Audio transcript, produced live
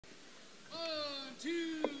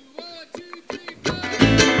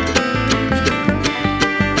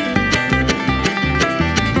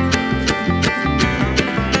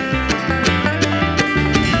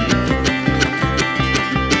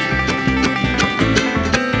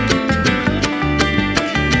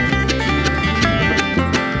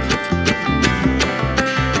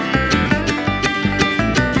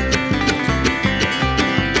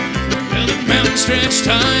Stretched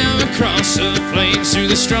high across the plains through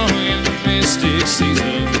the strong and the mystic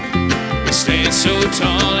season. He stands so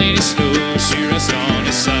tall and he slows, she rests on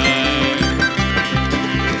his side.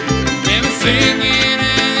 Never thinking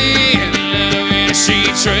at the end of it, she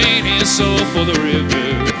trained his soul for the river.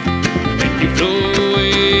 And he flow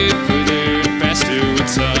away further and faster with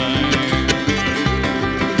time.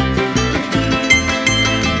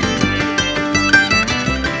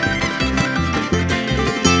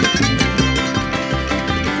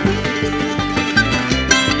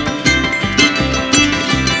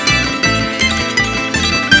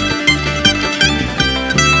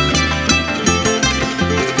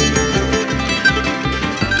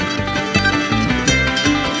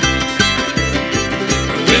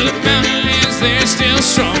 They're still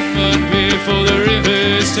strong, but before the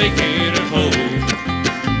river's taking a hold,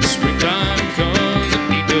 springtime comes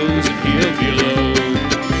and he goes and he'll be low.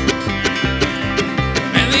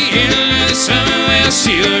 At the end of the summer, well,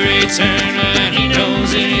 she'll return, but he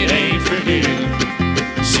knows that it ain't for him.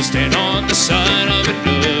 She'll stand on the side of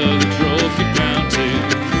another broken mountain.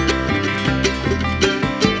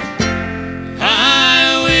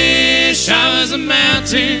 I wish I was a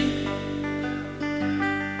mountain,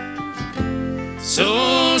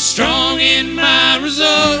 so strong in my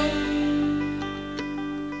resolve.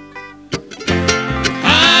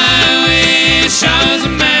 I wish I was a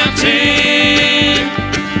mountain,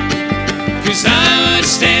 'cause I would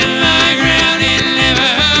stand my ground and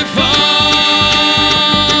never fall.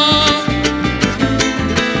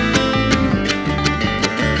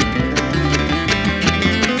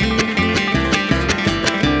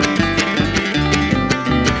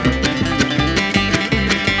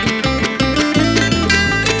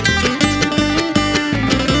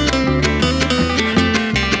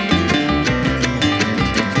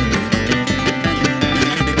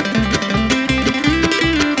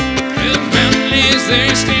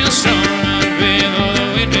 They're still strong, but before the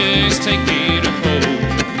winter's taking a hold,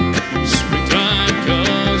 springtime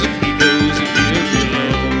comes and he goes and he'll be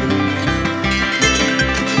low.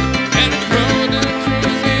 And the crow to the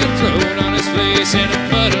trees and thrown on his face, and the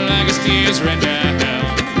mud like his tears ran down.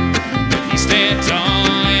 But he stands tall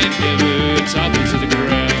and never topples to the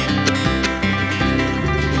ground.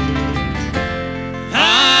 I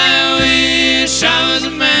wish I was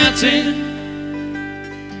a mountain,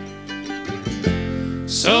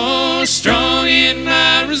 so strong in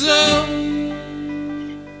my resolve.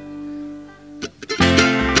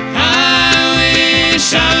 I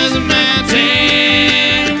wish I was a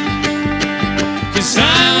mountain, 'cause I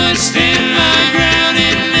would stand my ground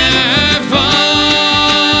and never fall.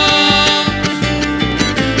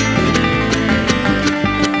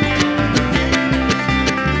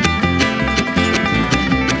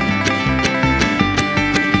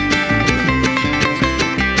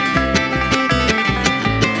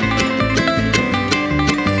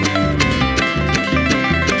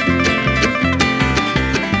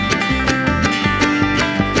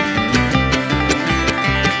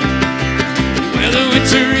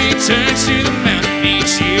 Returns to the mountain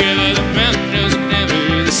each year, but the mountain was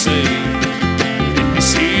never the same. And this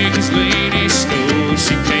year his lady snow,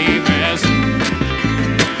 she came as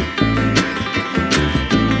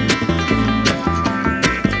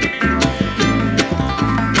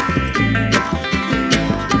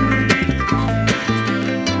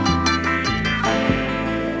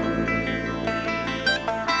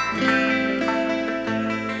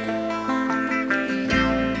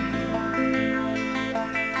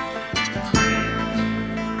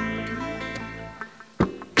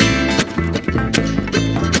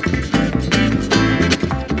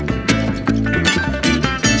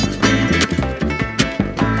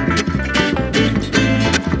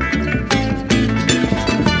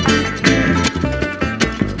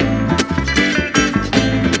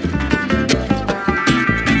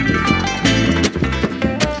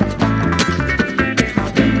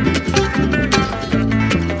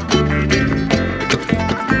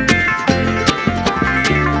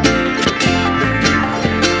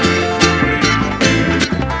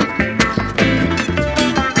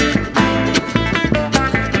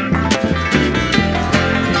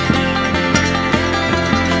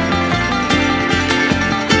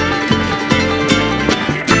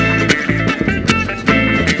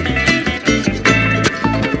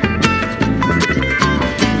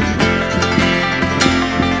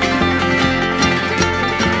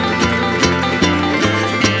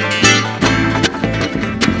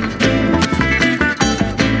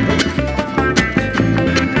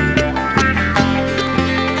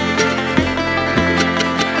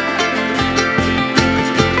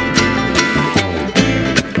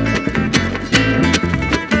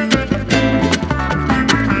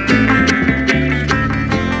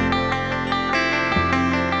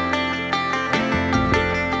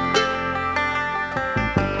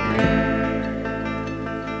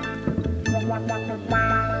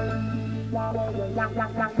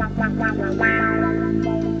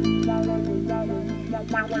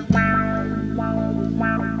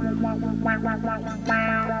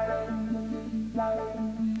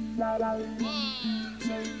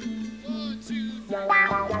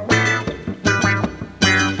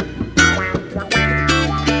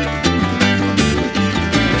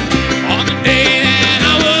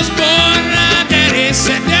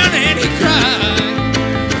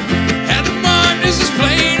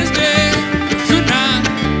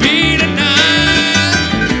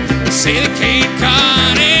Say the Cape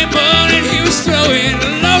Cod bullet, he was throwing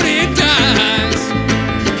loaded dice.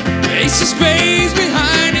 Ace of spades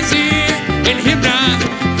behind his ear, and him not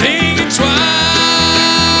thinking twice.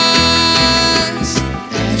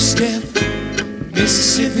 Half-step,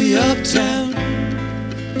 Mississippi uptown,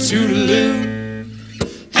 toodaloo.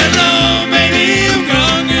 Hello, baby, I'm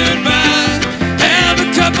gone goodbye. Have a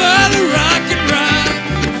cup of the rock and rye.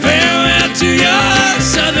 Farewell to your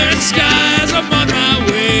southern skies. I'm on my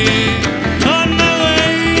way. On my way.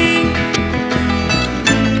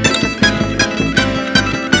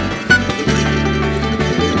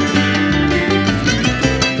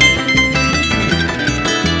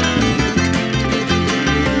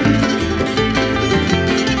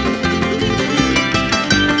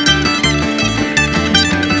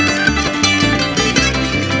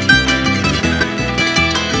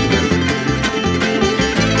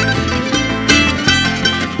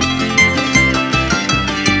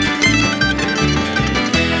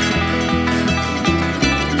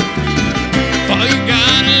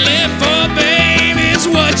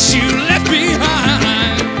 You left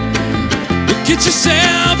behind. Well, get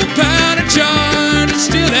yourself a pound of John and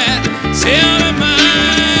steal that silver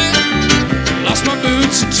mine. Lost my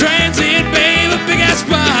boots in transit, babe, a big ass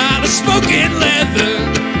pile of smoking leather.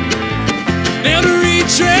 Nailed a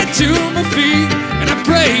retread to my feet, and I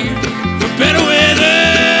prayed for better weather.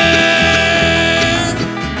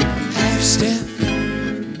 Half-step,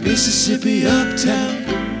 Mississippi uptown,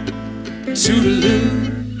 toodaloo.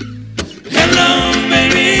 Hello,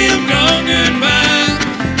 baby, I'm gone goodbye.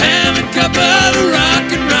 Have a cup of the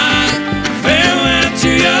rock and rye. Farewell to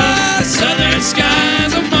your southern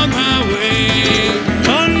skies. I'm on my way.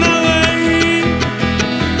 On my way.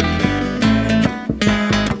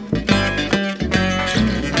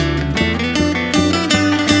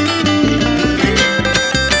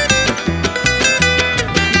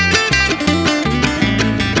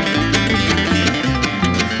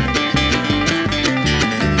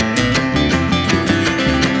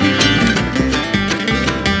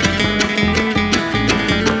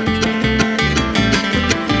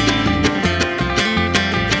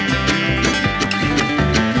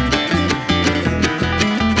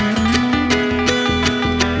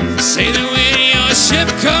 Say that when your ship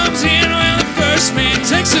comes in, well, the first man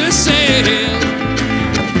takes a sail.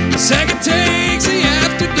 The second takes the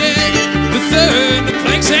afterdeck, the third the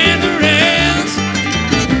planks and the rails.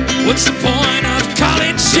 What's the point of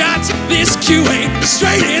calling shots? This queue ain't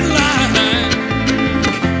straight in line.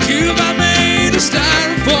 Cube I made of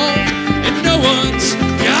styrofoam, and no one's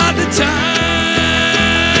got the time.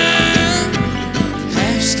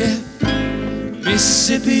 Half-step,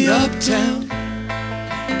 Mississippi uptown,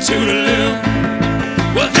 toodaloo.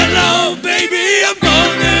 Well, hello, baby, I'm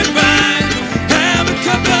gone goodbye. Have a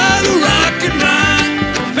cup of the rock and rye.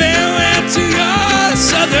 Farewell to your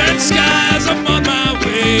southern skies. I'm on my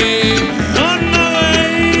way. On my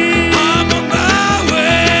way. I'm on my way.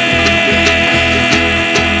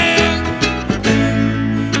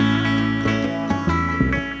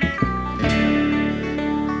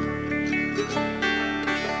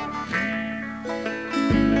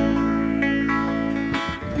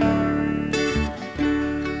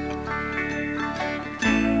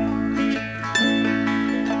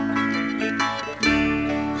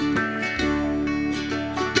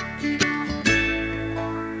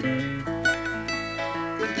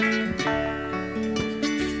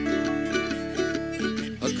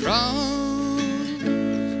 Across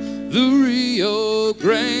the Rio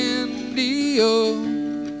Grande,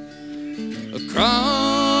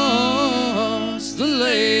 across the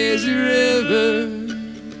lazy river,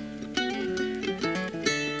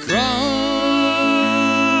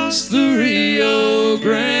 across the Rio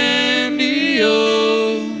Grande,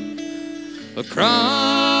 across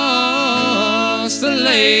the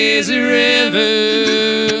lazy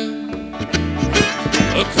river,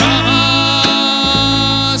 across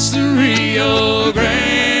the Rio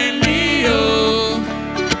Grande,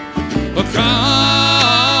 across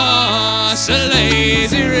the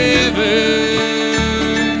lazy river,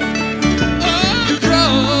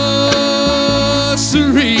 across the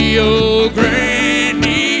Rio Grande,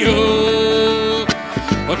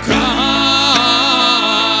 across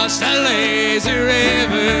the lazy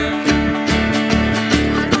river.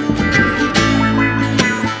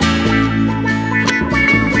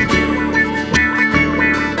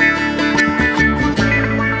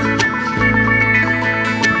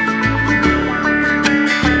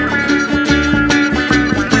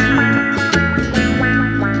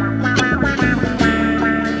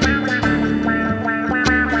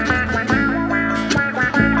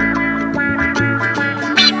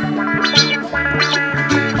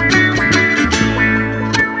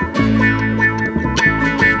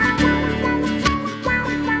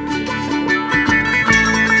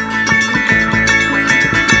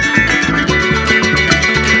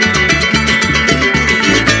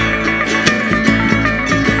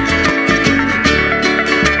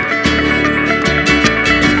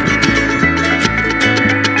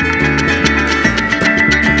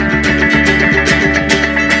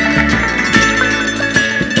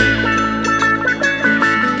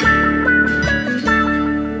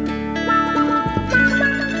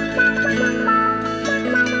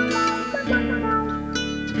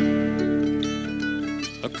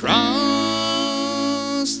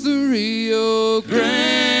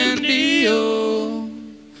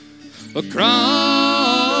 across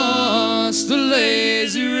the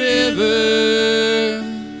lazy river,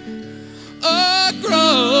 across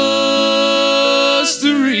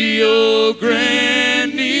the Rio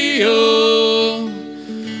Grande,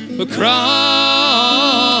 across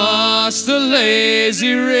the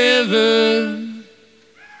lazy river.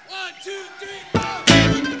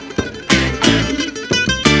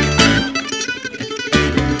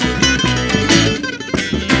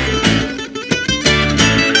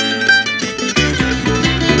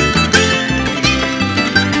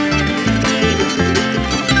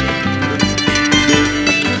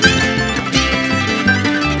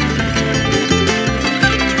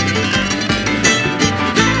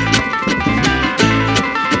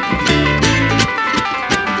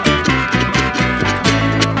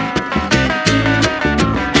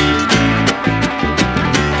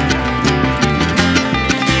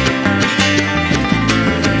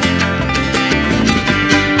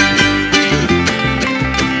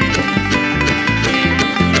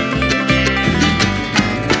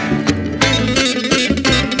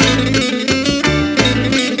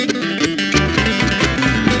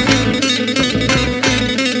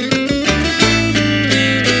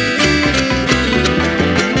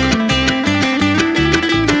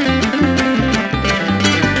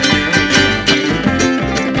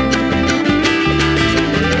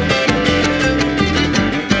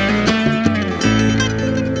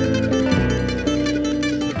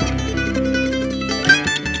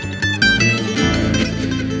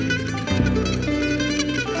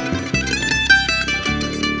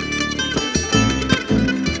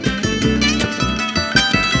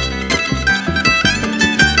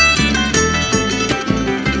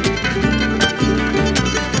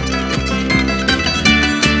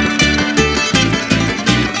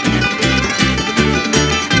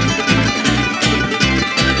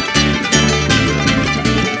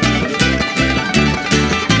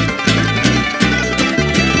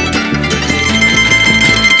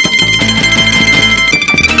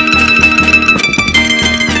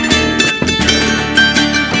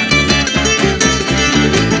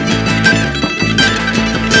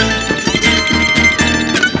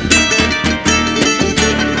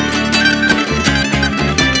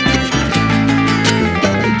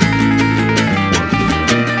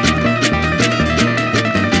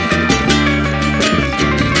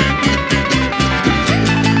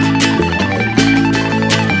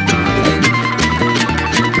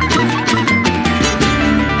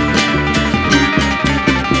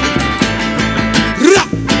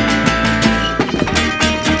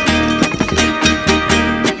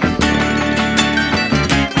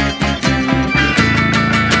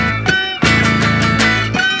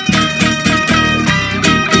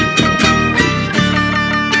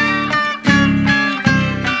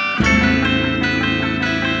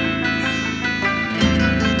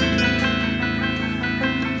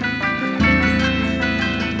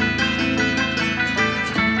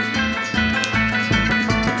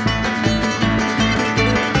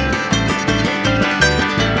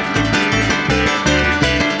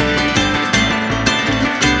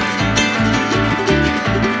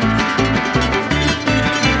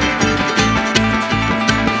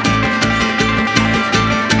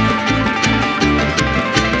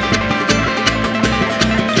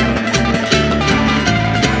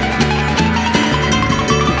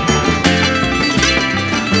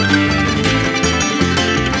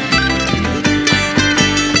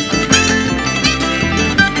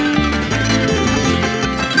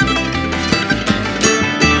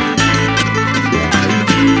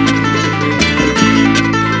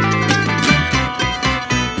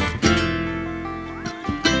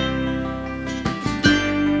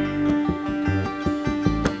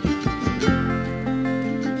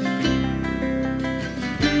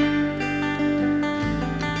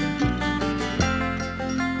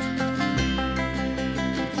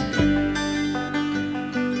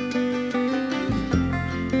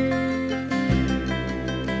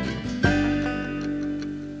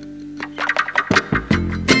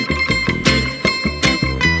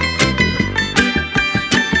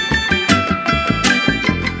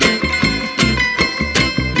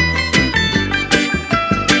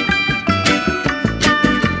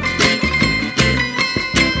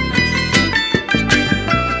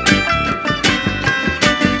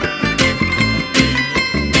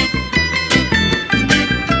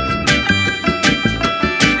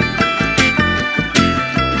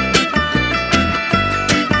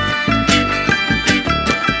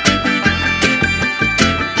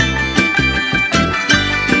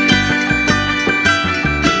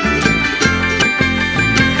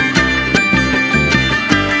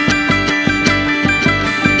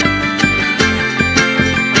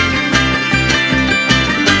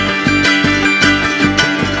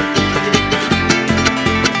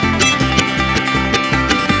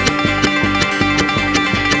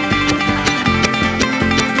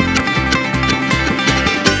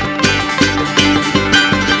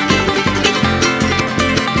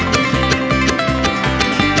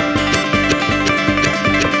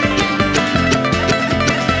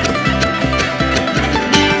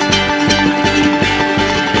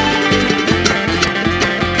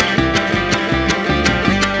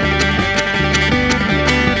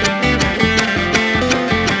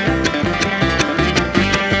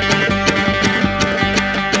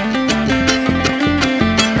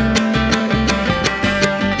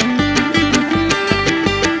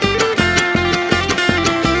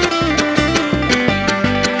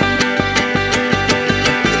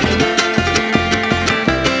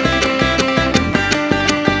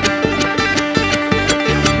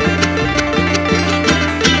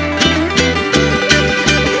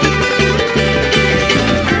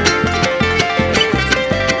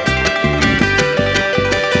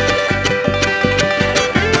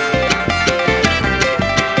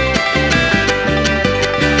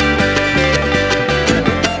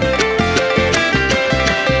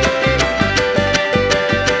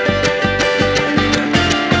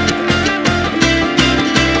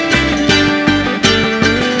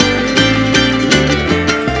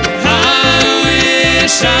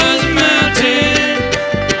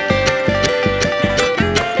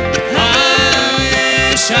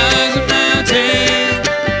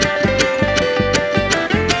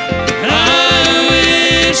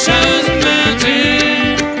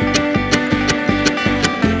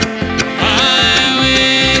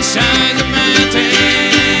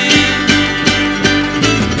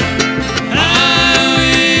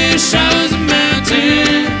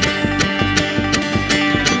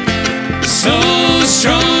 so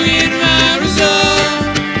strong in my resolve.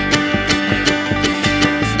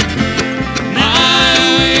 I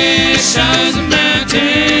wish I was a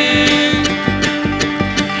mountain,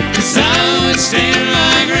 'cause I would stand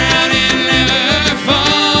my ground and never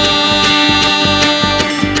fall.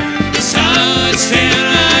 'Cause I would stand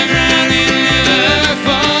my ground and never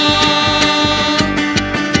fall.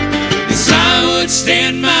 'Cause I would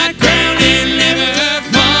stand my ground and never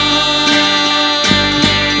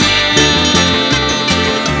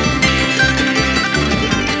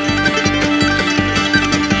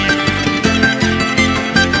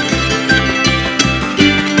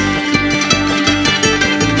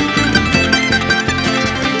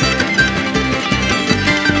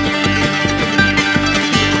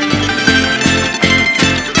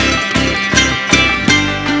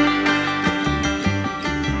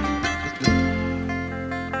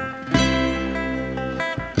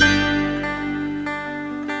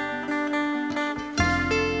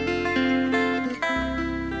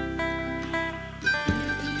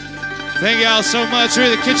Thank y'all so much.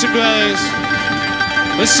 We're the Kitchen Dwellers.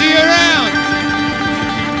 We'll see you around.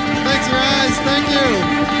 Thanks, guys. Thank you.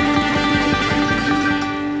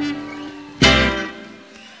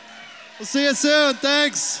 We'll see you soon.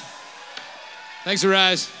 Thanks. Thanks,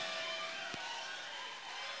 Arise.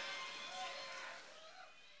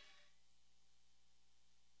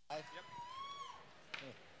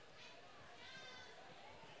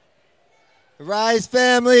 Rise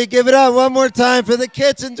family, give it up one more time for the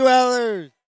Kitchen Dwellers.